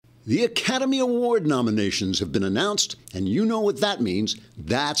The Academy Award nominations have been announced, and you know what that means.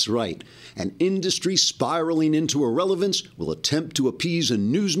 That's right. An industry spiraling into irrelevance will attempt to appease a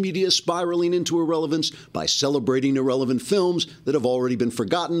news media spiraling into irrelevance by celebrating irrelevant films that have already been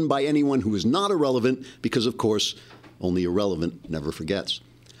forgotten by anyone who is not irrelevant, because, of course, only irrelevant never forgets.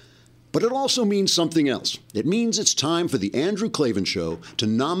 But it also means something else. It means it's time for the Andrew Klavan Show to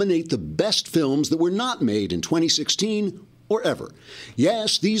nominate the best films that were not made in 2016 or ever.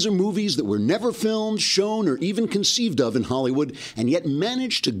 Yes, these are movies that were never filmed, shown, or even conceived of in Hollywood, and yet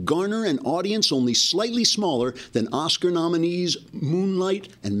managed to garner an audience only slightly smaller than Oscar nominees Moonlight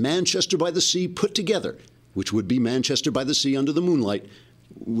and Manchester by the Sea put together, which would be Manchester by the Sea under the moonlight,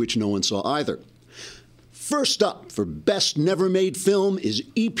 which no one saw either. First up for Best Never-Made Film is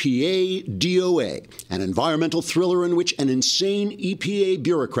EPA DOA, an environmental thriller in which an insane EPA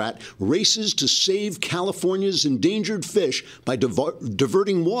bureaucrat races to save California's endangered fish by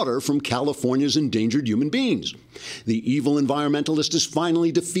diverting water from California's endangered human beings. The evil environmentalist is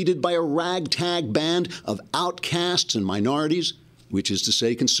finally defeated by a ragtag band of outcasts and minorities, which is to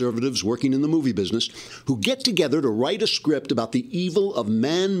say conservatives working in the movie business, who get together to write a script about the evil of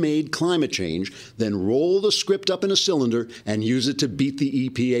man-made climate change, then roll the script up in a cylinder and use it to beat the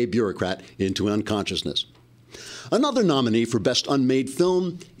EPA bureaucrat into unconsciousness. Another nominee for Best Unmade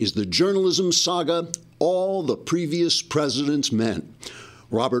Film is the journalism saga All the Previous President's Men.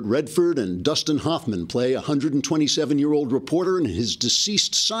 Robert Redford and Dustin Hoffman play a 127-year-old reporter and his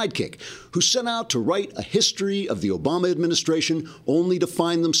deceased sidekick who set out to write a history of the Obama administration only to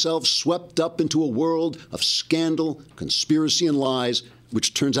find themselves swept up into a world of scandal, conspiracy, and lies,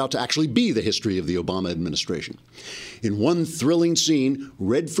 which turns out to actually be the history of the Obama administration. In one thrilling scene,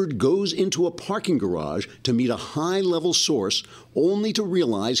 Redford goes into a parking garage to meet a high-level source only to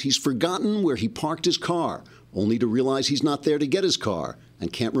realize he's forgotten where he parked his car, only to realize he's not there to get his car,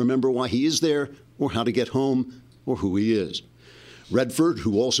 and can't remember why he is there, or how to get home, or who he is. Redford,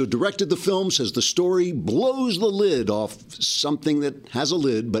 who also directed the film, says the story blows the lid off something that has a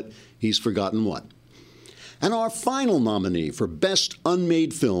lid, but he's forgotten what. And our final nominee for Best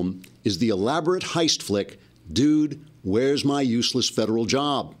Unmade Film is the elaborate heist flick, Dude, Where's My Useless Federal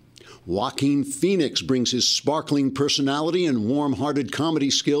Job? Joaquin Phoenix brings his sparkling personality and warm-hearted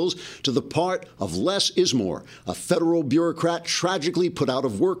comedy skills to the part of Les Ismore, a federal bureaucrat tragically put out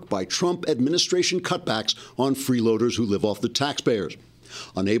of work by Trump administration cutbacks on freeloaders who live off the taxpayers.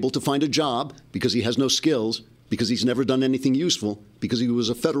 Unable to find a job because he has no skills, because he's never done anything useful, because he was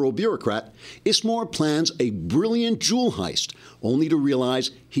a federal bureaucrat, Ismore plans a brilliant jewel heist, only to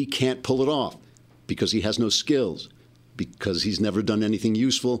realize he can't pull it off, because he has no skills, because he's never done anything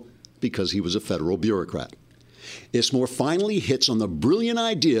useful, because he was a federal bureaucrat. Ismore finally hits on the brilliant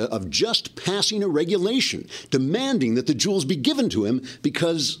idea of just passing a regulation demanding that the jewels be given to him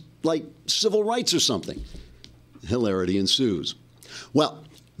because, like, civil rights or something. Hilarity ensues. Well,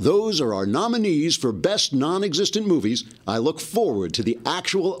 those are our nominees for Best Non-Existent Movies. I look forward to the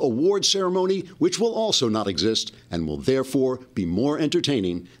actual award ceremony, which will also not exist and will therefore be more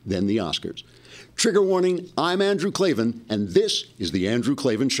entertaining than the Oscars. Trigger warning, I'm Andrew Klavan, and this is The Andrew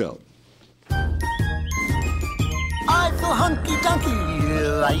Klavan Show. I feel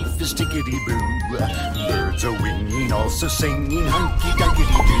hunky-dunky, life is tickety-boo. Birds are winging, also singing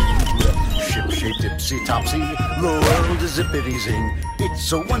hunky-dunky-doo. Ship-shaped, ipsy-topsy, the world is zippity-zing.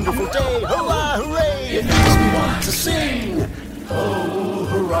 It's a wonderful day, hurrah, hooray! It makes me want to sing. Oh,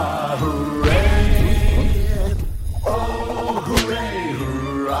 hurrah, hooray! Oh, hooray,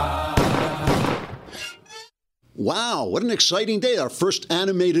 hurrah! Wow, what an exciting day. Our first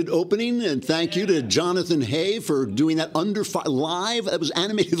animated opening, and thank you to Jonathan Hay for doing that live. That was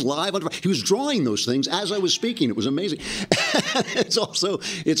animated live. He was drawing those things as I was speaking. It was amazing. It's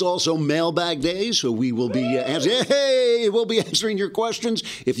also mailbag day, so we will be we'll be answering your questions.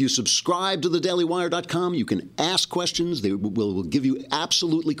 If you subscribe to thedailywire.com, you can ask questions. They will give you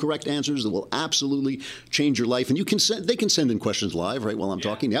absolutely correct answers that will absolutely change your life. And they can send in questions live, right, while I'm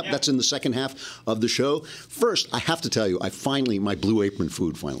talking. Yep, that's in the second half of the show. First, I have to tell you, my Blue Apron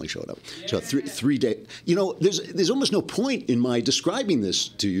food finally showed up. So three days. You know, there's almost no point in my describing this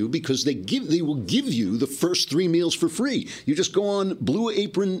to you because they will give you the first 3 meals for free. You just go on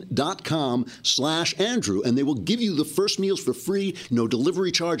blueapron.com/Andrew, and they will give you the first meals for free, no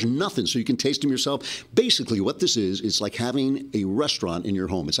delivery charge, nothing, so you can taste them yourself. Basically, what this is, it's like having a restaurant in your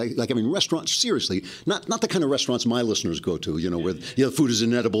home. It's like having restaurants, seriously, not the kind of restaurants my listeners go to, where the food is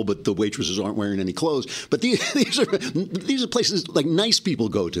inedible, but the waitresses aren't wearing any clothes. But these these are places like nice people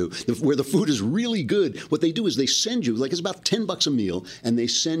go to where the food is really good. What they do is they send you, like it's about $10 a meal, and they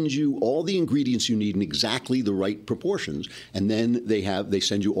send you all the ingredients you need in exactly the right proportions. And then they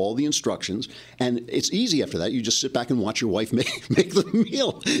send you all the instructions. And it's easy after that. You just sit back and watch your wife make the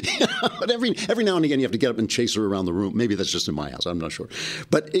meal. But every now and again you have to get up and chase her around the room. Maybe that's just in my house. I'm not sure.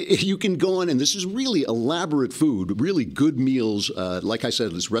 But you can go on, and this is really elaborate food, really good meals. Like I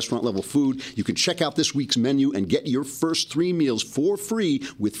said, this restaurant level food. You can check out this week's menu and get your first 3 meals for free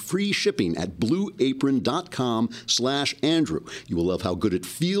with free shipping at blueapron.com/Andrew. You will love how good it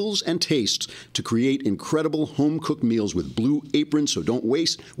feels and tastes to create incredible home-cooked meals with Blue Apron, so don't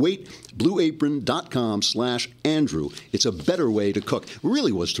wait. blueapron.com/Andrew. It's a better way to cook. It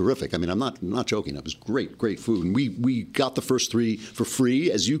really was terrific. I mean, I'm not joking. It was great food. And we got the first 3 for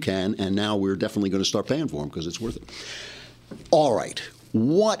free, as you can, and now we're definitely going to start paying for them because it's worth it. All right.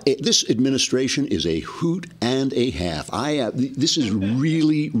 This administration is a hoot and a half. This is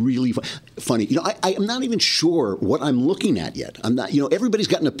really funny. I am not even sure what I'm looking at yet. I'm not. Everybody's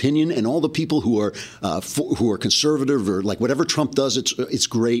got an opinion, and all the people who are conservative or like whatever Trump does, it's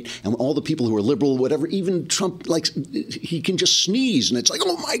great, and all the people who are liberal, whatever. Even Trump, like he can just sneeze, and it's like,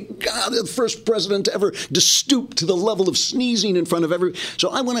 oh my God, the first president to ever stoop to the level of sneezing in front of every. So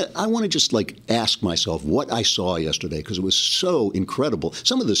I want to just like ask myself what I saw yesterday because it was so incredible.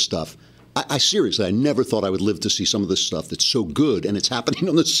 Some of this stuff, I seriously, I never thought I would live to see some of this stuff that's so good, and it's happening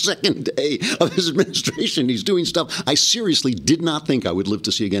on the second day of his administration. He's doing stuff I seriously did not think I would live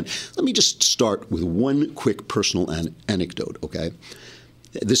to see again. Let me just start with one quick personal anecdote, okay?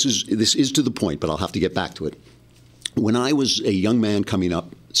 This is to the point, but I'll have to get back to it. When I was a young man coming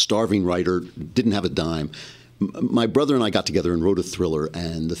up, starving writer, didn't have a dime, my brother and I got together and wrote a thriller,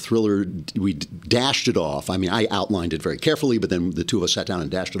 and the thriller, we dashed it off. I mean, I outlined it very carefully, but then the two of us sat down and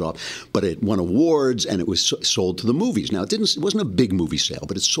dashed it off. But it won awards, and it was sold to the movies. Now, it wasn't a big movie sale,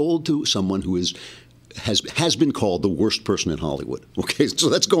 but it sold to someone who has been called the worst person in Hollywood. Okay, so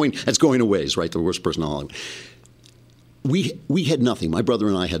that's going a ways, right? The worst person in Hollywood. We had nothing. My brother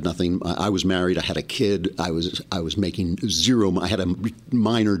and I had nothing. I was married. I had a kid. I was making zero. I had a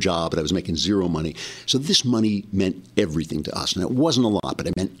minor job, but I was making zero money. So this money meant everything to us. And it wasn't a lot, but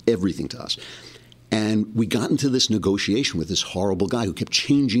it meant everything to us. And we got into this negotiation with this horrible guy who kept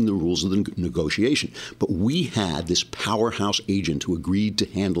changing the rules of the negotiation. But we had this powerhouse agent who agreed to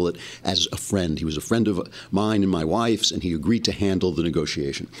handle it as a friend. He was a friend of mine and my wife's, and he agreed to handle the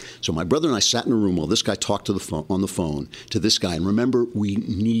negotiation. So my brother and I sat in a room while this guy talked on the phone to this guy. And remember, we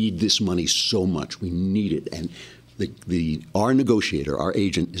need this money so much. We need it. And our negotiator, our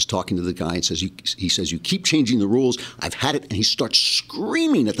agent, is talking to the guy and says, he says, you keep changing the rules. I've had it. And he starts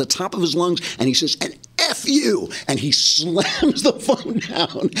screaming at the top of his lungs. And he says, and F you. And he slams the phone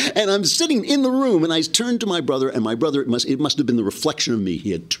down. And I'm sitting in the room, and I turned to my brother, and my brother, it must have been the reflection of me.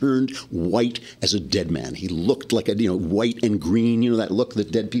 He had turned white as a dead man. He looked like white and green, that look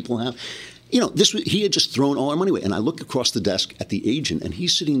that dead people have. He had just thrown all our money away. And I look across the desk at the agent, and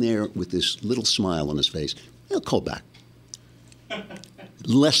he's sitting there with this little smile on his face. I'll call back.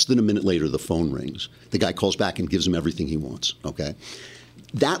 Less than a minute later, the phone rings. The guy calls back and gives him everything he wants, okay?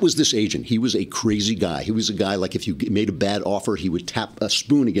 That was this agent. He was a crazy guy. He was a guy, like if you made a bad offer, he would tap a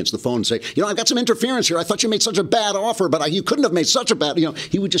spoon against the phone and say, I've got some interference here. I thought you made such a bad offer, but you couldn't have made such a bad,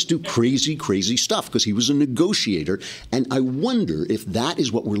 He would just do crazy stuff because he was a negotiator. And I wonder if that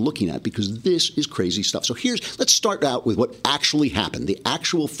is what we're looking at, because this is crazy stuff. So let's start out with what actually happened, the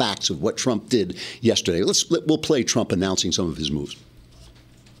actual facts of what Trump did yesterday. We'll play Trump announcing some of his moves.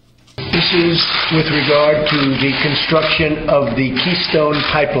 This is with regard to the construction of the Keystone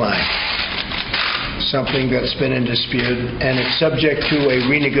Pipeline, something that's been in dispute, and it's subject to a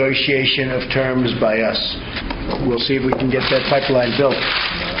renegotiation of terms by us. We'll see if we can get that pipeline built.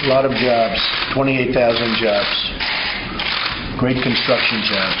 A lot of jobs, 28,000 jobs, great construction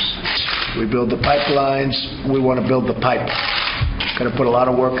jobs. We build the pipelines, we want to build the pipe. Going to put a lot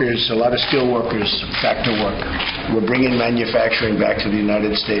of workers, a lot of skilled workers back to work. We're bringing manufacturing back to the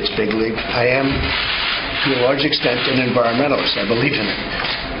United States big league. I am, to a large extent, an environmentalist. I believe in it.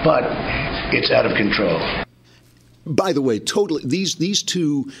 But it's out of control. By the way, totally, these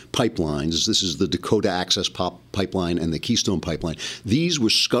two pipelines, this is the Dakota Access Pipeline and the Keystone Pipeline, these were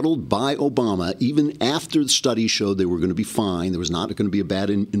scuttled by Obama even after the study showed they were going to be fine. There was not going to be a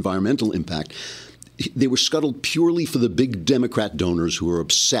bad environmental impact. They were scuttled purely for the big Democrat donors who are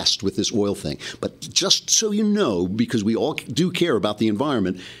obsessed with this oil thing. But just so you know, because we all do care about the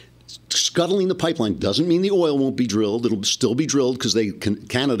environment, scuttling the pipeline doesn't mean the oil won't be drilled. It'll still be drilled because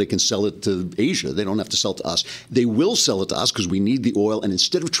Canada can sell it to Asia. They don't have to sell it to us. They will sell it to us because we need the oil. And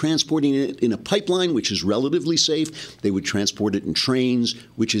instead of transporting it in a pipeline, which is relatively safe, they would transport it in trains,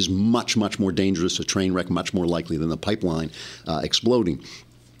 which is much, much more dangerous. A train wreck much more likely than the pipeline exploding.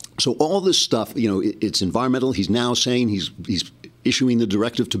 So all this stuff, it's environmental. He's now saying he's issuing the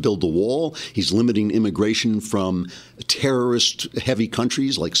directive to build the wall. He's limiting immigration from terrorist-heavy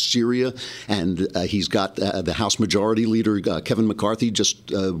countries like Syria. And he's got the House Majority Leader, Kevin McCarthy,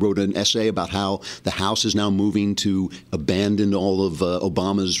 just wrote an essay about how the House is now moving to abandon all of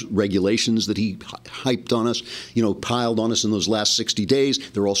Obama's regulations that he hyped on us, piled on us in those last 60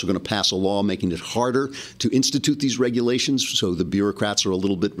 days. They're also going to pass a law making it harder to institute these regulations so the bureaucrats are a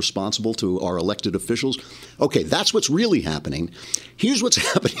little bit responsible to our elected officials. Okay, that's what's really happening. Here's what's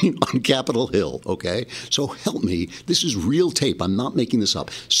happening on Capitol Hill, okay? So help me. This is real tape. I'm not making this up.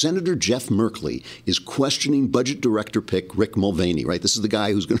 Senator Jeff Merkley is questioning Budget Director pick Rick Mulvaney, right? This is the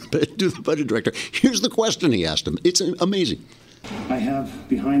guy who's going to do the Budget Director. Here's the question he asked him. It's amazing. I have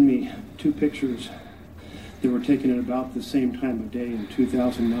behind me 2 pictures that were taken at about the same time of day in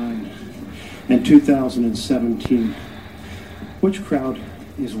 2009 and 2017. Which crowd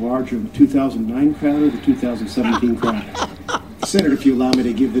is larger, the 2009 crowd or the 2017 crowd? Senator, if you allow me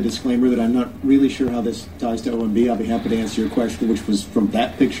to give the disclaimer that I'm not really sure how this ties to OMB, I'll be happy to answer your question, which was from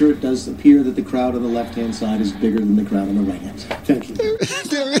that picture. It does appear that the crowd on the left-hand side is bigger than the crowd on the right-hand side. Thank you.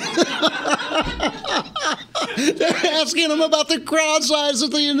 They're asking him about the crowd size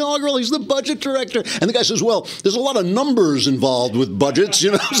at the inaugural. He's the budget director. And the guy says, well, there's a lot of numbers involved with budgets,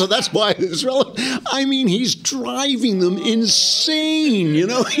 so that's why it's relevant. I mean, he's driving them insane,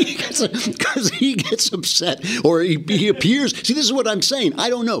 because he gets upset or he appears. See, this is what I'm saying. I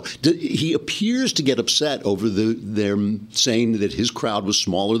don't know. He appears to get upset over them saying that his crowd was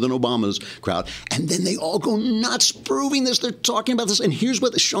smaller than Obama's crowd. And then they all go nuts proving this. They're talking about this. And here's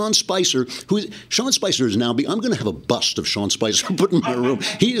what Sean Spicer is now. I'm going to have a bust of Sean Spicer put in my room.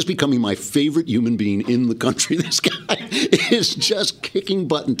 He is becoming my favorite human being in the country. This guy is just kicking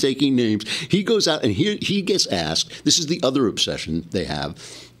butt and taking names. He goes out and he gets asked. This is the other obsession they have.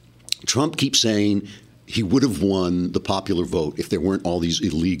 Trump keeps saying he would have won the popular vote if there weren't all these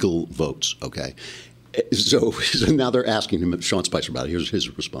illegal votes, okay? So now they're asking him, Sean Spicer, about it. Here's his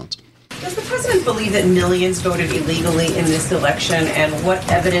response. Does the president believe that millions voted illegally in this election? And what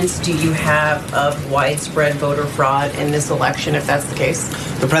evidence do you have of widespread voter fraud in this election, if that's the case?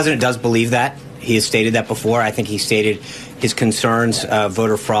 The president does believe that. He has stated that before. I think he stated his concerns of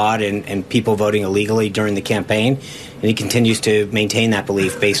voter fraud and people voting illegally during the campaign. And he continues to maintain that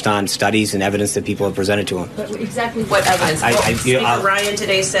belief based on studies and evidence that people have presented to him. But exactly what evidence? Speaker Ryan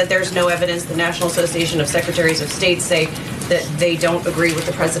today said there's no evidence. The National Association of Secretaries of State say that they don't agree with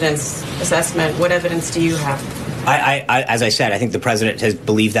the president's assessment. What evidence do you have? As I said, I think the president has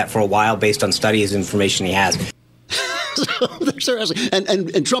believed that for a while based on studies and information he has.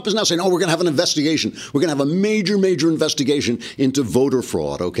 And Trump is now saying, we're going to have an investigation. We're going to have a major, major investigation into voter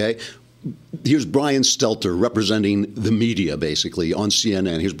fraud, okay? Here's Brian Stelter representing the media, basically, on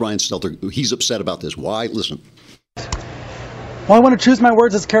CNN. Here's Brian Stelter. He's upset about this. Why? Listen. Well, I want to choose my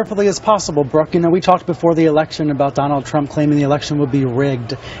words as carefully as possible, Brooke. We talked before the election about Donald Trump claiming the election would be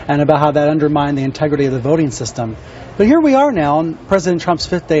rigged and about how that undermined the integrity of the voting system. But here we are now on President Trump's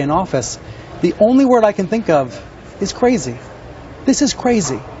 5th day in office. The only word I can think of is crazy. This is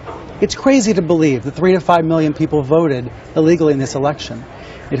crazy. It's crazy to believe that 3 to 5 million people voted illegally in this election.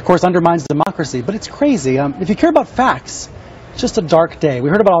 It, of course, undermines democracy, but it's crazy. If you care about facts, it's just a dark day. We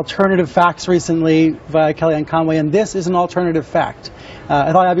heard about alternative facts recently via Kellyanne Conway, and this is an alternative fact.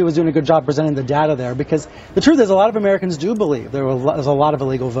 I thought Abby was doing a good job presenting the data there, because the truth is a lot of Americans do believe there's a lot of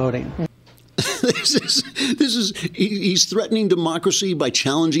illegal voting. He's threatening democracy by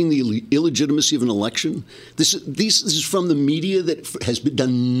challenging the illegitimacy of an election. This is from the media that has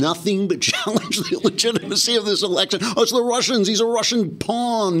done nothing but challenge the illegitimacy of this election. Oh, it's the Russians. He's a Russian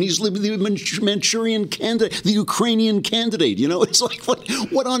pawn. He's the Manchurian candidate, the Ukrainian candidate. It's like,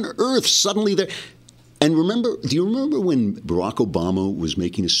 what on earth suddenly there? And do you remember when Barack Obama was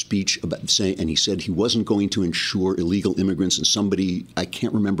making a speech about and he said he wasn't going to insure illegal immigrants, and somebody, I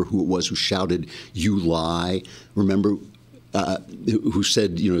can't remember who it was, who shouted, "You lie." Remember? Who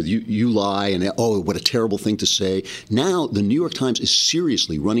said, you lie, and what a terrible thing to say. Now, the New York Times is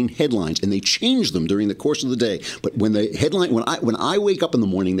seriously running headlines, and they change them during the course of the day. But when the headline, when I wake up in the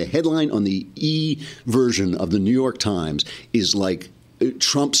morning, the headline on the E version of the New York Times is like,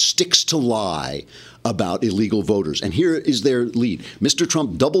 Trump sticks to lie about illegal voters. And here is their lead. Mr.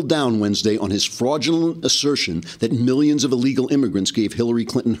 Trump doubled down Wednesday on his fraudulent assertion that millions of illegal immigrants gave Hillary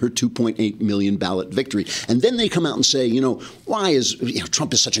Clinton her 2.8 million ballot victory. And then they come out and say, why is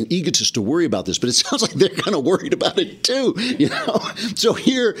Trump is such an egotist to worry about this? But it sounds like they're kind of worried about it too. So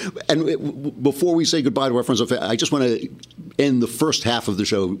here, and before we say goodbye to our friends, I just want to end the first half of the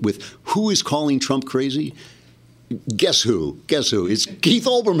show with who is calling Trump crazy? Guess who? It's Keith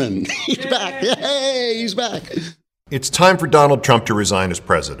Olbermann. He's back. Hey, he's back. It's time for Donald Trump to resign as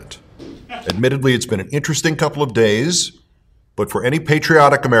president. Admittedly, it's been an interesting couple of days, but for any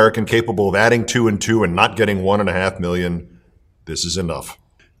patriotic American capable of adding 2 and 2 and not getting 1.5 million, this is enough.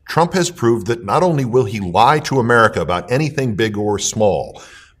 Trump has proved that not only will he lie to America about anything big or small,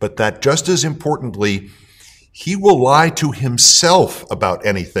 but that just as importantly, he will lie to himself about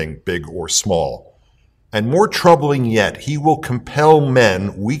anything big or small. And more troubling yet, he will compel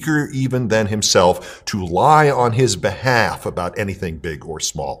men, weaker even than himself, to lie on his behalf about anything big or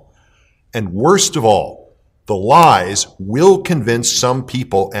small. And worst of all, the lies will convince some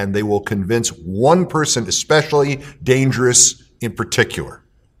people, and they will convince one person especially dangerous in particular,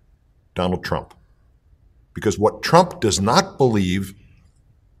 Donald Trump. Because what Trump does not believe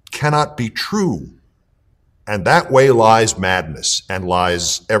cannot be true. And that way lies madness, and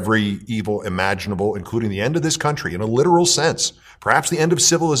lies every evil imaginable, including the end of this country in a literal sense, perhaps the end of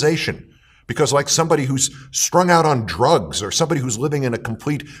civilization. Because like somebody who's strung out on drugs, or somebody who's living in a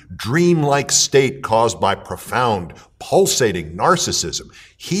complete dreamlike state caused by profound, pulsating narcissism,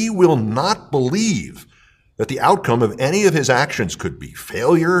 he will not believe that the outcome of any of his actions could be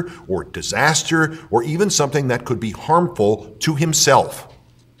failure or disaster or even something that could be harmful to himself.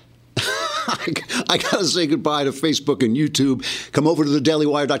 I got to say goodbye to Facebook and YouTube. Come over to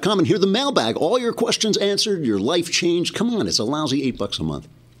thedailywire.com and hear the mailbag. All your questions answered, your life changed. Come on, it's a lousy $8 a month.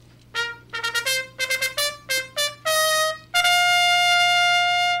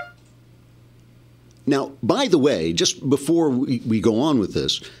 Now, by the way, just before we go on with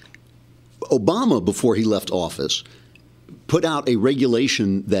this, Obama, before he left office, put out a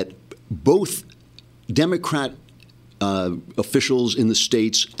regulation that both Democrat officials in the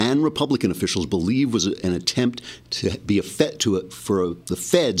states and Republican officials believe was an attempt to be for the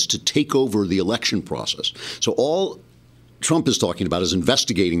feds to take over the election process. So all Trump is talking about is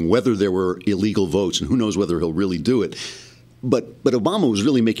investigating whether there were illegal votes, and who knows whether he'll really do it. But Obama was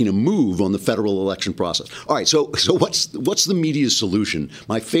really making a move on the federal election process. All right, so what's the media's solution?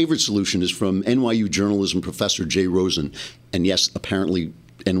 My favorite solution is from NYU journalism professor Jay Rosen, and yes, apparently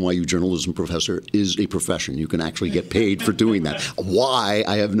NYU journalism professor is a profession. You can actually get paid for doing that. Why?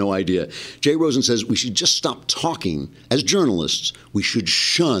 I have no idea. Jay Rosen says we should just stop talking. As journalists, we should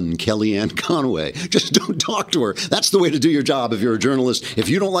shun Kellyanne Conway. Just don't talk to her. That's the way to do your job if you're a journalist. If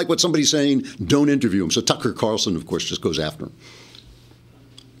you don't like what somebody's saying, don't interview him. So Tucker Carlson, of course, just goes after him.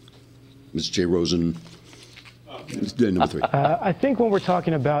 Ms. Jay Rosen, number 3. I think when we're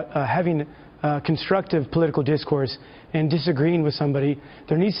talking about having constructive political discourse and disagreeing with somebody,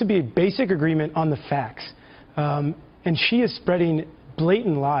 there needs to be a basic agreement on the facts. And she is spreading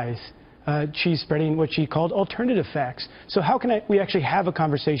blatant lies. She's spreading what she called alternative facts. So how can we actually have a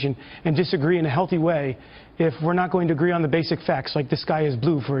conversation and disagree in a healthy way if we're not going to agree on the basic facts, like the sky is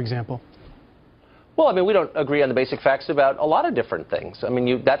blue, for example? Well, I mean, we don't agree on the basic facts about a lot of different things. I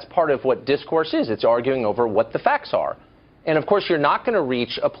mean, that's part of what discourse is. It's arguing over what the facts are. And, of course, you're not going to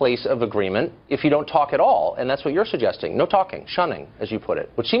reach a place of agreement if you don't talk at all. And that's what you're suggesting. No talking, shunning, as you put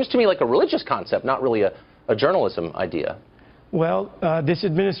it, which seems to me like a religious concept, not really a journalism idea. Well, this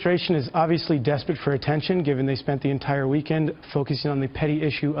administration is obviously desperate for attention, given they spent the entire weekend focusing on the petty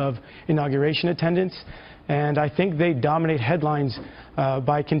issue of inauguration attendance. And I think they dominate headlines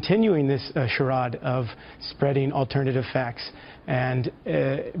by continuing this charade of spreading alternative facts. And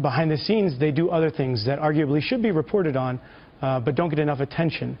behind the scenes, they do other things that arguably should be reported on, but don't get enough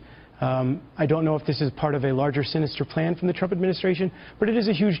attention. I don't know if this is part of a larger sinister plan from the Trump administration, but it is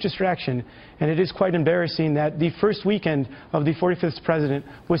a huge distraction. And it is quite embarrassing that the first weekend of the 45th president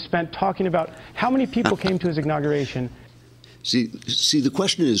was spent talking about how many people came to his inauguration. See, the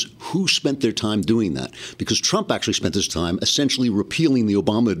question is who spent their time doing that? Because Trump actually spent his time essentially repealing the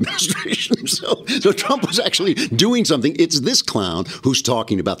Obama administration. So Trump was actually doing something. It's this clown who's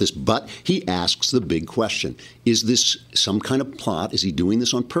talking about this. But he asks the big question. Is this some kind of plot? Is he doing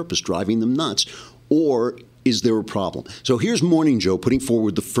this on purpose, driving them nuts? Or is there a problem? So here's Morning Joe putting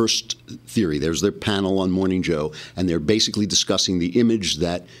forward the first theory. There's their panel on Morning Joe, and they're basically discussing the image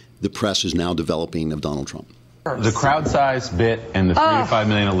that the press is now developing of Donald Trump. The crowd size bit and the 3 to 5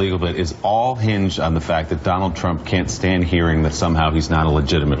 million illegal bit is all hinged on the fact that Donald Trump can't stand hearing that somehow he's not a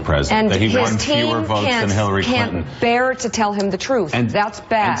legitimate president, and that he his won team fewer votes than Hillary Clinton. Can't bear to tell him the truth. And that's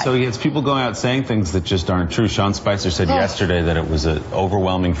bad. And so he has people going out saying things that just aren't true. Sean Spicer said yesterday that it was an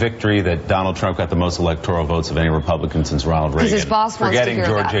overwhelming victory, that Donald Trump got the most electoral votes of any Republican since Ronald Reagan. His boss wants forgetting to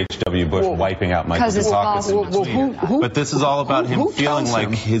hear George that. H.W. Bush wiping out Michael Dukakis. But this is all about him feeling like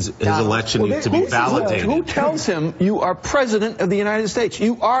his election needs to be validated. Who tells him you are president of the United States?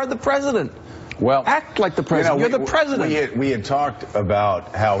 You are the president. Well, act like the president. You're the president. We had talked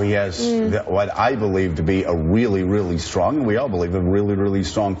about how he has what I believe to be a really, really strong, and we all believe a really, really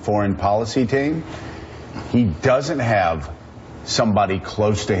strong foreign policy team. He doesn't have somebody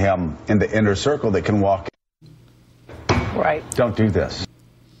close to him in the inner circle that can walk in. Right. Don't do this.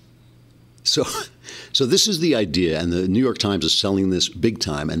 So this is the idea, and the New York Times is selling this big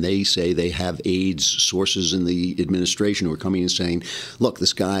time, and they say they have aides, sources in the administration who are coming and saying, look,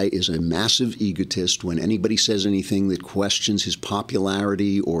 this guy is a massive egotist. When anybody says anything that questions his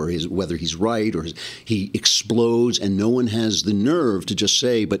popularity or whether he's right, he explodes, and no one has the nerve to just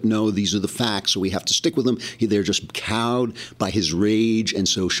say, but no, these are the facts, so we have to stick with them. They're just cowed by his rage, and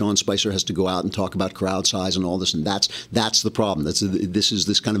so Sean Spicer has to go out and talk about crowd size and all this, and that's the problem. This is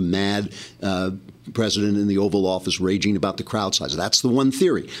this kind of mad president in the Oval Office raging about the crowd size. That's the one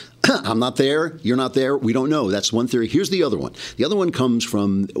theory. I'm not there. You're not there. We don't know. That's one theory. Here's the other one. The other one comes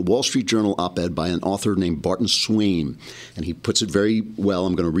from a Wall Street Journal op-ed by an author named Barton Swain, and he puts it very well.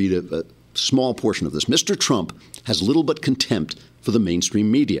 I'm going to read a small portion of this. Mr. Trump has little but contempt for the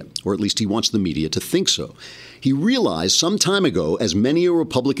mainstream media, or at least he wants the media to think so. He realized some time ago, as many a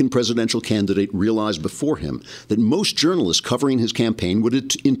Republican presidential candidate realized before him, that most journalists covering his campaign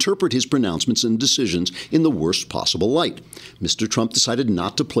would interpret his pronouncements and decisions in the worst possible light. Mr. Trump decided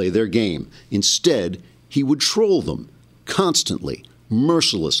not to play their game. Instead, he would troll them, constantly,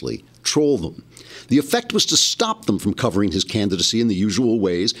 mercilessly troll them. The effect was to stop them from covering his candidacy in the usual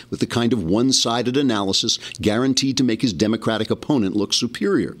ways with the kind of one-sided analysis guaranteed to make his Democratic opponent look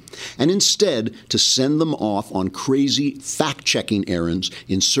superior, and instead to send them off on crazy fact-checking errands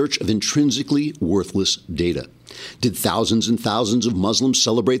in search of intrinsically worthless data. Did thousands and thousands of Muslims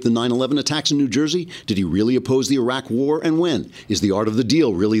celebrate the 9/11 attacks in New Jersey? Did he really oppose the Iraq War, and when? Is The Art of the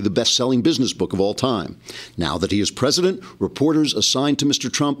Deal really the best-selling business book of all time? Now that he is president, reporters assigned to Mr.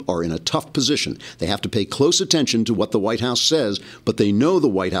 Trump are in a tough position. They have to pay close attention to what the White House says, but they know the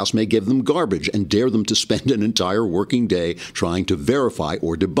White House may give them garbage and dare them to spend an entire working day trying to verify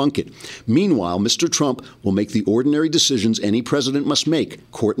or debunk it. Meanwhile, Mr. Trump will make the ordinary decisions any president must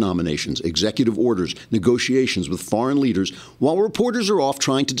make: court nominations, executive orders, negotiations with foreign leaders, while reporters are off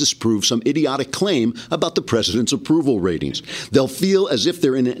trying to disprove some idiotic claim about the president's approval ratings. They'll feel as if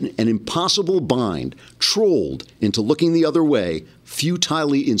they're in an impossible bind, trolled into looking the other way,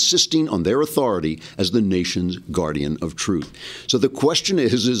 futilely insisting on their authority as the nation's guardian of truth. So the question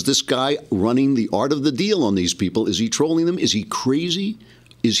is this guy running the art of the deal on these people? Is he trolling them? Is he crazy?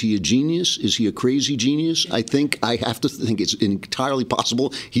 Is he a genius? Is he a crazy genius? I have to think it's entirely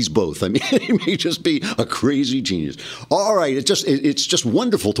possible he's both. I mean, he may just be a crazy genius. All right, it's just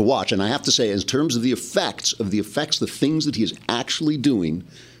wonderful to watch. And I have to say, in terms of the effects, the things that he is actually doing,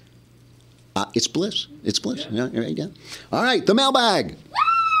 it's bliss. It's bliss. Yeah, right, yeah. All right, the mailbag.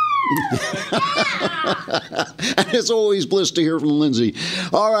 And it's always bliss to hear from Lindsay.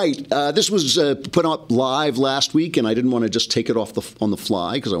 All right, this was put up live last week, and I didn't want to just take it off on the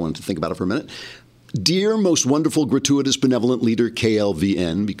fly because I wanted to think about it for a minute. Dear most wonderful, gratuitous, benevolent leader,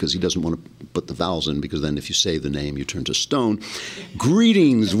 KLVN, because he doesn't want to put the vowels in, because then if you say the name, you turn to stone.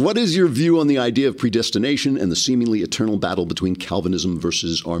 Greetings. What is your view on the idea of predestination and the seemingly eternal battle between Calvinism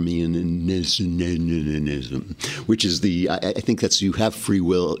versus Arminianism, which is I think that's you have free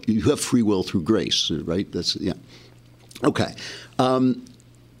will through grace, right? That's, yeah. Okay.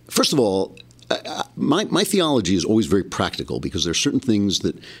 First of all, my theology is always very practical because there are certain things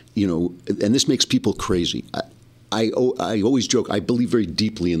that, and this makes people crazy. I always joke, I believe very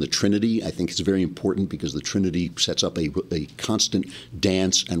deeply in the Trinity. I think it's very important because the Trinity sets up a constant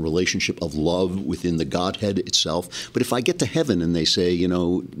dance and relationship of love within the Godhead itself. But if I get to heaven and they say,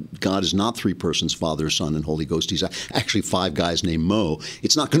 God is not three persons, Father, Son, and Holy Ghost, he's actually five guys named Mo,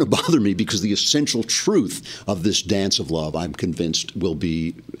 it's not going to bother me because the essential truth of this dance of love, I'm convinced, will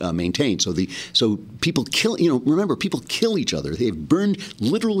be maintained. So people kill. Remember, people kill each other. They've burned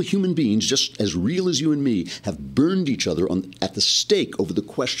literal human beings, just as real as you and me, have burned each other at the stake over the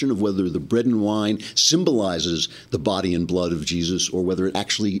question of whether the bread and wine symbolizes the body and blood of Jesus or whether it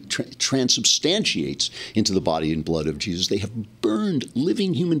actually transubstantiates into the body and blood of Jesus. They have burned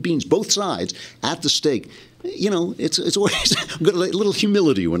living human beings, both sides, at the stake. It's always got a little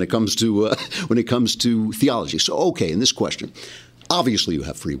humility when it comes to theology. So, okay, in this question, obviously you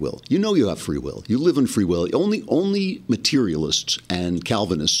have free will. You have free will. You live in free will. Only materialists and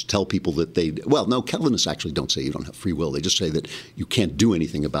Calvinists tell people that Calvinists actually don't say you don't have free will. They just say that you can't do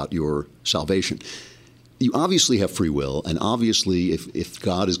anything about your salvation. You obviously have free will, and obviously if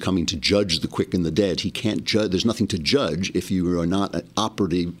God is coming to judge the quick and the dead, he can't judge. There's nothing to judge if you are not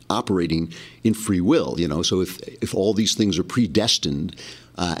operating in free will. So if all these things are predestined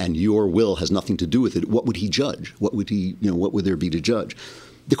and your will has nothing to do with it, what would he judge? What would there be to judge?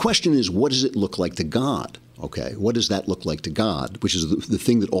 The question is, what does it look like to God? Okay, what does that look like to God? Which is the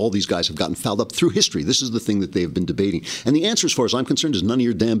thing that all these guys have gotten fouled up through history. This is the thing that they have been debating. And the answer, as far as I'm concerned, is none of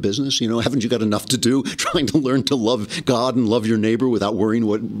your damn business. Haven't you got enough to do trying to learn to love God and love your neighbor without worrying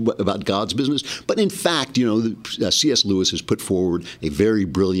about God's business? But in fact, C.S. Lewis has put forward a very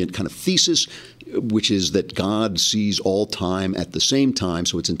brilliant kind of thesis, which is that God sees all time at the same time.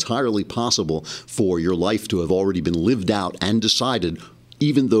 So it's entirely possible for your life to have already been lived out and decided,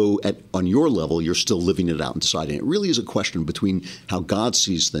 even though on your level you're still living it out and deciding. It really is a question between how God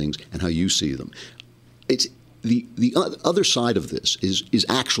sees things and how you see them. It's the other side of this is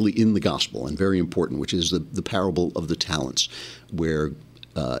actually in the gospel, and very important, which is the parable of the talents, where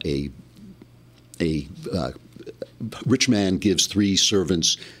a rich man gives 3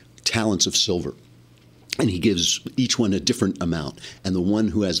 servants talents of silver. And he gives each one a different amount. And the one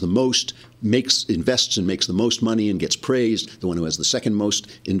who has the most invests and makes the most money and gets praised. The one who has the second most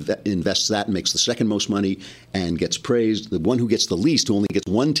invests that and makes the second most money and gets praised. The one who gets the least, who only gets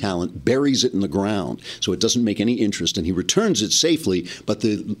 1 talent, buries it in the ground so it doesn't make any interest, and he returns it safely, but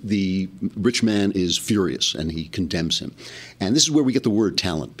the rich man is furious and he condemns him. And this is where we get the word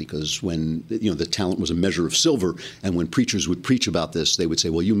talent, because when the talent was a measure of silver, and when preachers would preach about this, they would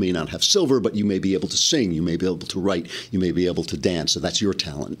say, well, you may not have silver, but you may be able to sing, you may be able to write, you may be able to dance, so that's your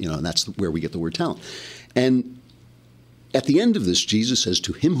talent, and that's where we get the word talent. And at the end of this, Jesus says,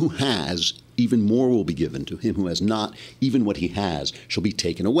 to him who has, even more will be given. To him who has not, even what he has shall be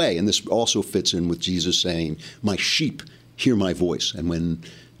taken away. And this also fits in with Jesus saying, my sheep hear my voice. And when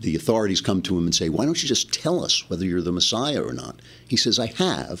the authorities come to him and say, why don't you just tell us whether you're the Messiah or not? He says, I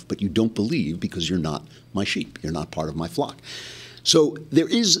have, but you don't believe because you're not my sheep. You're not part of my flock. So there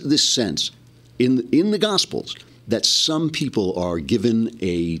is this sense in the Gospels that some people are given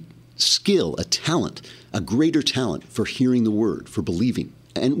a skill, a talent, a greater talent for hearing the word, for believing.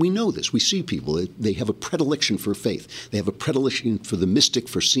 And we know this. We see people. They have a predilection for faith. They have a predilection for the mystic,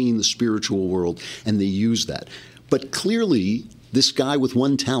 for seeing the spiritual world, and they use that. But clearly, this guy with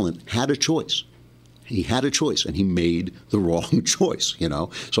 1 talent had a choice. He had a choice, and he made the wrong choice,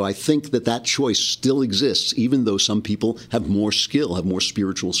 So I think that choice still exists, even though some people have more skill, have more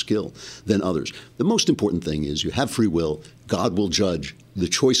spiritual skill than others. The most important thing is you have free will. God will judge the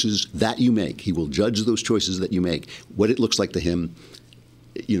choices that you make. He will judge those choices that you make. What it looks like to him,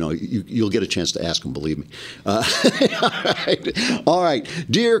 you'll get a chance to ask him, believe me. All right.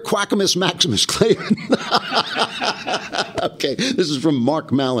 Dear Quackamus Maximus Clayton. Okay, this is from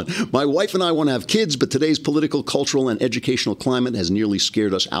Mark Mallon. My wife and I want to have kids, but today's political, cultural, and educational climate has nearly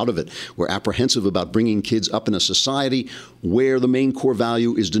scared us out of it. We're apprehensive about bringing kids up in a society where the main core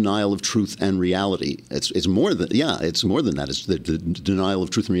value is denial of truth and reality. It's more than that. It's the denial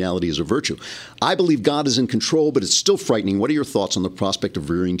of truth and reality is a virtue. I believe God is in control, but it's still frightening. What are your thoughts on the prospect of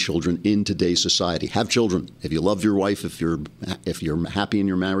rearing children in today's society? Have children. If you love your wife, if you're happy in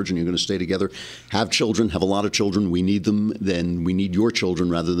your marriage and you're going to stay together, have children. Have a lot of children. We need them. Then we need your children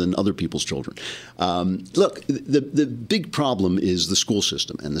rather than other people's children. Look, the big problem is the school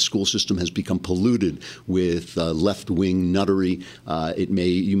system, and the school system has become polluted with left-wing nuttery. You're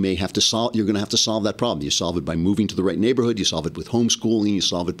going to have to solve that problem. You solve it by moving to the right neighborhood. You solve it with homeschooling. You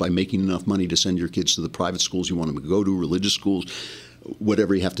solve it by making enough money to send your kids to the private schools you want them to go to, religious schools,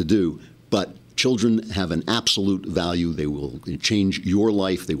 whatever you have to do. But children have an absolute value. They will change your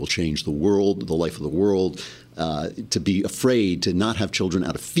life. They will change the world, the life of the world. To be afraid, to not have children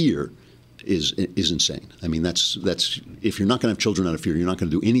out of fear is insane. I mean, that's if you're not going to have children out of fear, you're not going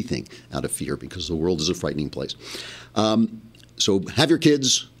to do anything out of fear, because the world is a frightening place. So have your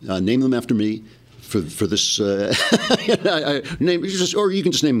kids, name them after me. for this name, or you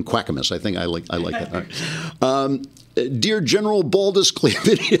can just name him Quackamus. I think I like that. All right. Dear General Baldus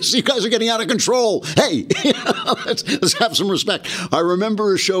Clavidius, you guys are getting out of control. Hey, let's have some respect. I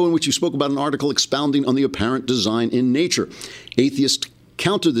remember a show in which you spoke about an article expounding on the apparent design in nature. Atheists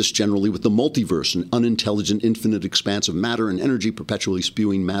counter this generally with the multiverse, an unintelligent, infinite expanse of matter and energy, perpetually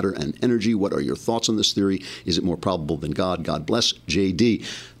spewing matter and energy. What are your thoughts on this theory? Is it more probable than God? God bless, J.D.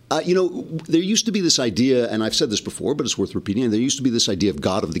 There used to be this idea, and I've said this before, but it's worth repeating, there used to be this idea of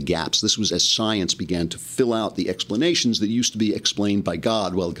God of the gaps. This was as science began to fill out the explanations that used to be explained by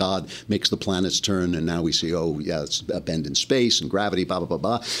God. Well, God makes the planets turn, and now we see, it's a bend in space and gravity, blah, blah, blah,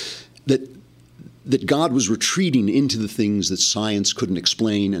 blah. That God was retreating into the things that science couldn't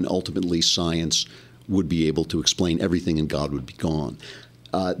explain, and ultimately science would be able to explain everything and God would be gone.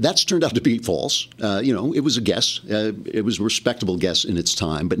 That's turned out to be false. It was a guess. It was a respectable guess in its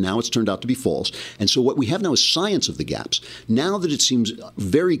time, but now it's turned out to be false. And so what we have now is science of the gaps. Now that it seems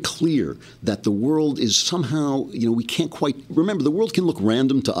very clear that the world is somehow, we can't quite remember. The world can look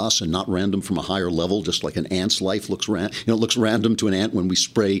random to us and not random from a higher level, just like an ant's life looks looks random to an ant when we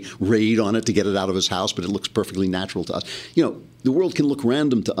spray Raid on it to get it out of his house, but it looks perfectly natural to us. The world can look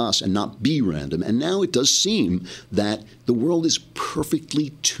random to us and not be random. And now it does seem that the world is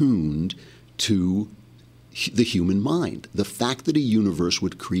perfectly tuned to the human mind. The fact that a universe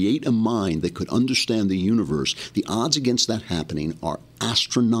would create a mind that could understand the universe, the odds against that happening are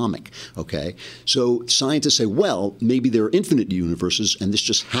astronomical, okay? So scientists say, well, maybe there are infinite universes, and this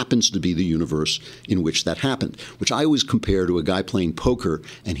just happens to be the universe in which that happened, which I always compare to a guy playing poker,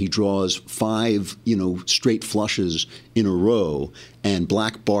 and he draws 5, straight flushes in a row, and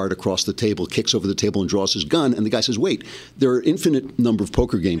Black Bart across the table kicks over the table and draws his gun, and the guy says, wait, there are infinite number of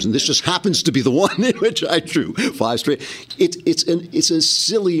poker games, and this just happens to be the one in which I drew 5 straight. It's a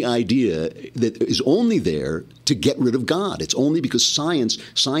silly idea that is only there to get rid of God. It's only because science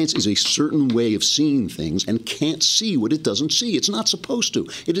is a certain way of seeing things and can't see what it doesn't see. It's not supposed to.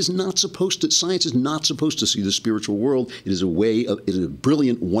 It is not supposed to. Science is not supposed to see the spiritual world. It is a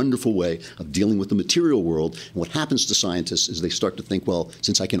brilliant, wonderful way of dealing with the material world. And what happens to scientists is they start to think, well,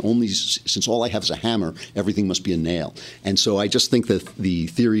 since all I have is a hammer, everything must be a nail. And so I just think that the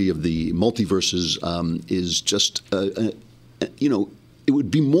theory of the multiverses is just, it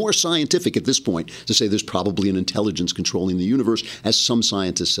would be more scientific at this point to say there's probably an intelligence controlling the universe, as some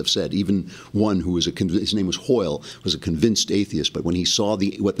scientists have said. Even one who was his name was Hoyle, was a convinced atheist. But when he saw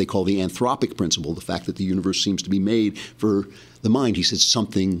what they call the anthropic principle, the fact that the universe seems to be made for the mind, he said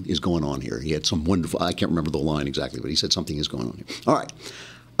something is going on here. He had some wonderful, I can't remember the line exactly, but he said something is going on here. All right.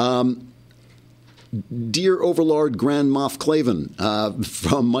 Dear Overlord Grand Moff Clavin,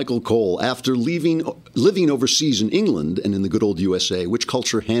 from Michael Cole, after living overseas in England and in the good old USA, which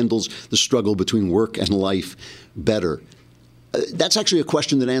culture handles the struggle between work and life better? That's actually a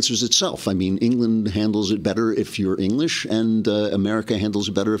question that answers itself. I mean, England handles it better if you're English, and America handles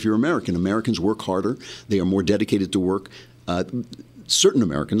it better if you're American. Americans work harder. They are more dedicated to work. Certain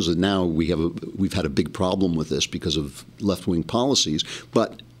Americans, and now we've had a big problem with this because of left-wing policies,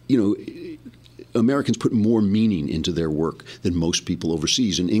 but, Americans put more meaning into their work than most people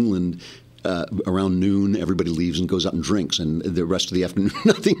overseas. In England, around noon, everybody leaves and goes out and drinks, and the rest of the afternoon,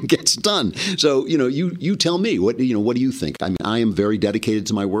 nothing gets done. So, you tell me, what do you think? I mean, I am very dedicated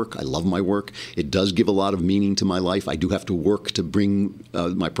to my work. I love my work. It does give a lot of meaning to my life. I do have to work to bring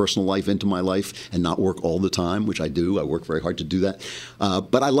my personal life into my life and not work all the time, which I do. I work very hard to do that.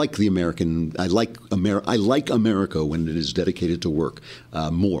 But I like the American. I like America when it is dedicated to work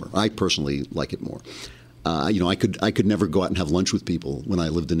more. I personally like it more. I could never go out and have lunch with people when I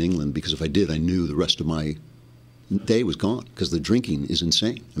lived in England, because if I did, I knew the rest of my day was gone, because the drinking is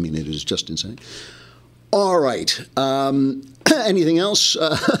insane. I mean, it is just insane. All right. Anything else?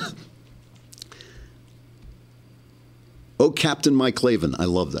 Oh, Captain Mike Clavin. I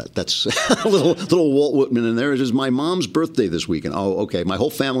love that. That's a little Walt Whitman in there. It is my mom's birthday this weekend. Oh, okay. My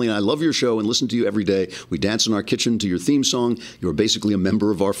whole family and I love your show and listen to you every day. We dance in our kitchen to your theme song. You're basically a member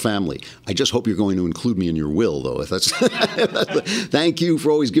of our family. I just hope you're going to include me in your will, though. If that's Thank you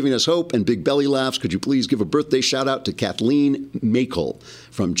for always giving us hope and big belly laughs. Could you please give a birthday shout out to Kathleen Makel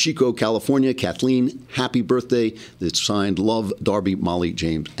from Chico, California? Kathleen, happy birthday. It's signed Love, Darby, Molly,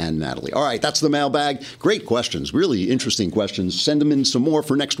 James, and Natalie. All right, that's the mailbag. Great questions. Really interesting questions. Send them in some more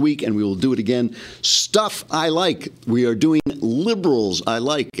for next week, and we will do it again. Stuff I like. We are doing liberals I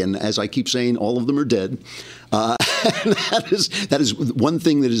like, and as I keep saying, all of them are dead. That is one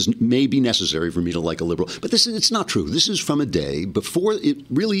thing that is maybe necessary for me to like a liberal. But it's not true. This is from a day before it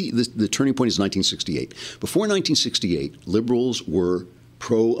really, the turning point is 1968. Before 1968, liberals were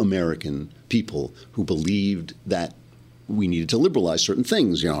pro-American people who believed that we needed to liberalize certain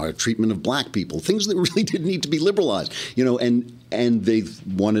things, our treatment of black people, things that really didn't need to be liberalized, and they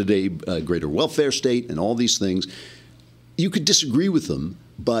wanted a greater welfare state and all these things. You could disagree with them,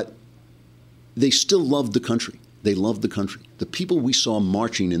 but they still loved the country. They loved the country. The people we saw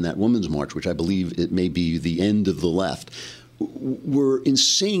marching in that Women's March, which I believe it may be the end of the left, were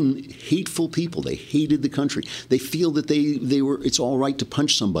insane, hateful people. They hated the country. They feel that it's all right to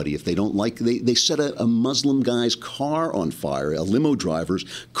punch somebody if they don't like. They set a Muslim guy's car on fire, a limo driver's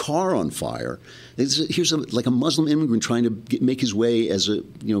car on fire. Here's like a Muslim immigrant trying to make his way as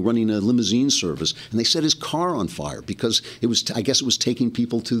running a limousine service, and they set his car on fire because I guess it was taking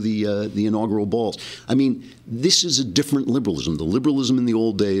people to the inaugural balls. I mean, this is a different liberalism. The liberalism in the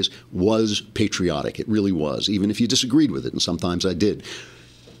old days was patriotic. It really was, even if you disagreed with it, and sometimes I did.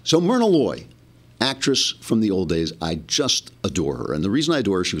 So Myrna Loy, actress from the old days, I just adore her. And the reason I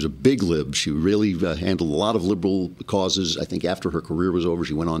adore her, she was a big lib. She really handled a lot of liberal causes. I think after her career was over,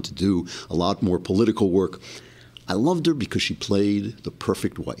 she went on to do a lot more political work. I loved her because she played the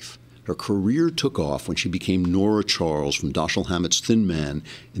perfect wife. Her career took off when she became Nora Charles from Dashiell Hammett's Thin Man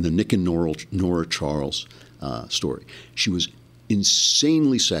in the Nick and Nora Charles story. She was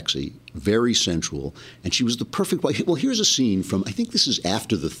insanely sexy, very sensual, and she was the perfect wife. Well, here's a scene from, I think this is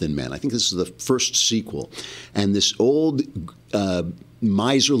after The Thin Man. I think this is the first sequel. And this old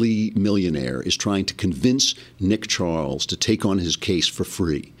miserly millionaire is trying to convince Nick Charles to take on his case for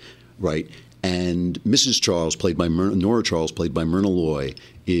free, right? And Mrs. Charles, played by Nora Charles, played by Myrna Loy,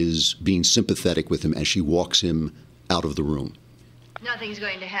 is being sympathetic with him as she walks him out of the room. Nothing's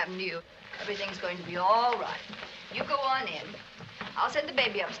going to happen to you. Everything's going to be all right. You go on in. I'll send the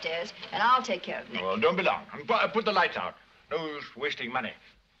baby upstairs, and I'll take care of Nick. Well, don't be long. Put the lights out. No use wasting money.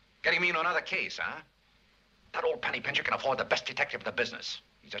 Getting me into another case, huh? That old penny pincher can afford the best detective in the business.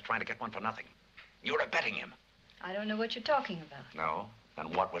 He's just trying to get one for nothing. You're abetting him. I don't know what you're talking about. No?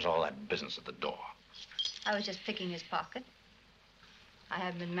 Then what was all that business at the door? I was just picking his pocket. I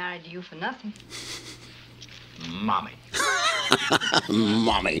haven't been married to you for nothing. Mommy.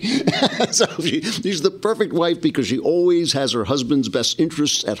 Mommy. So she's the perfect wife because she always has her husband's best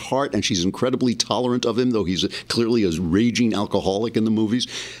interests at heart, and she's incredibly tolerant of him, though he's clearly a raging alcoholic in the movies.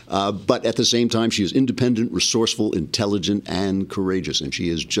 But at the same time, she is independent, resourceful, intelligent, and courageous, and she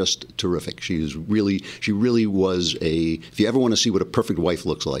is just terrific. She really was if you ever want to see what a perfect wife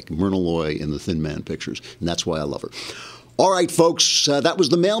looks like, Myrna Loy in the Thin Man pictures, and that's why I love her. All right, folks, that was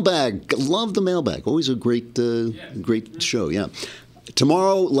the mailbag. Love the mailbag. Always a great show, yeah.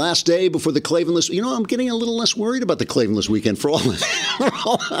 Tomorrow, last day before the Klavanless. I'm getting a little less worried about the Klavanless weekend. For all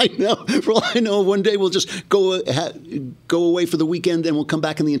I know, one day we'll just go away for the weekend and we'll come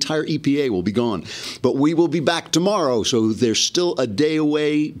back and the entire EPA will be gone. But we will be back tomorrow, so there's still a day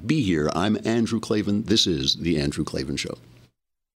away. Be here. I'm Andrew Klavan. This is The Andrew Klavan Show.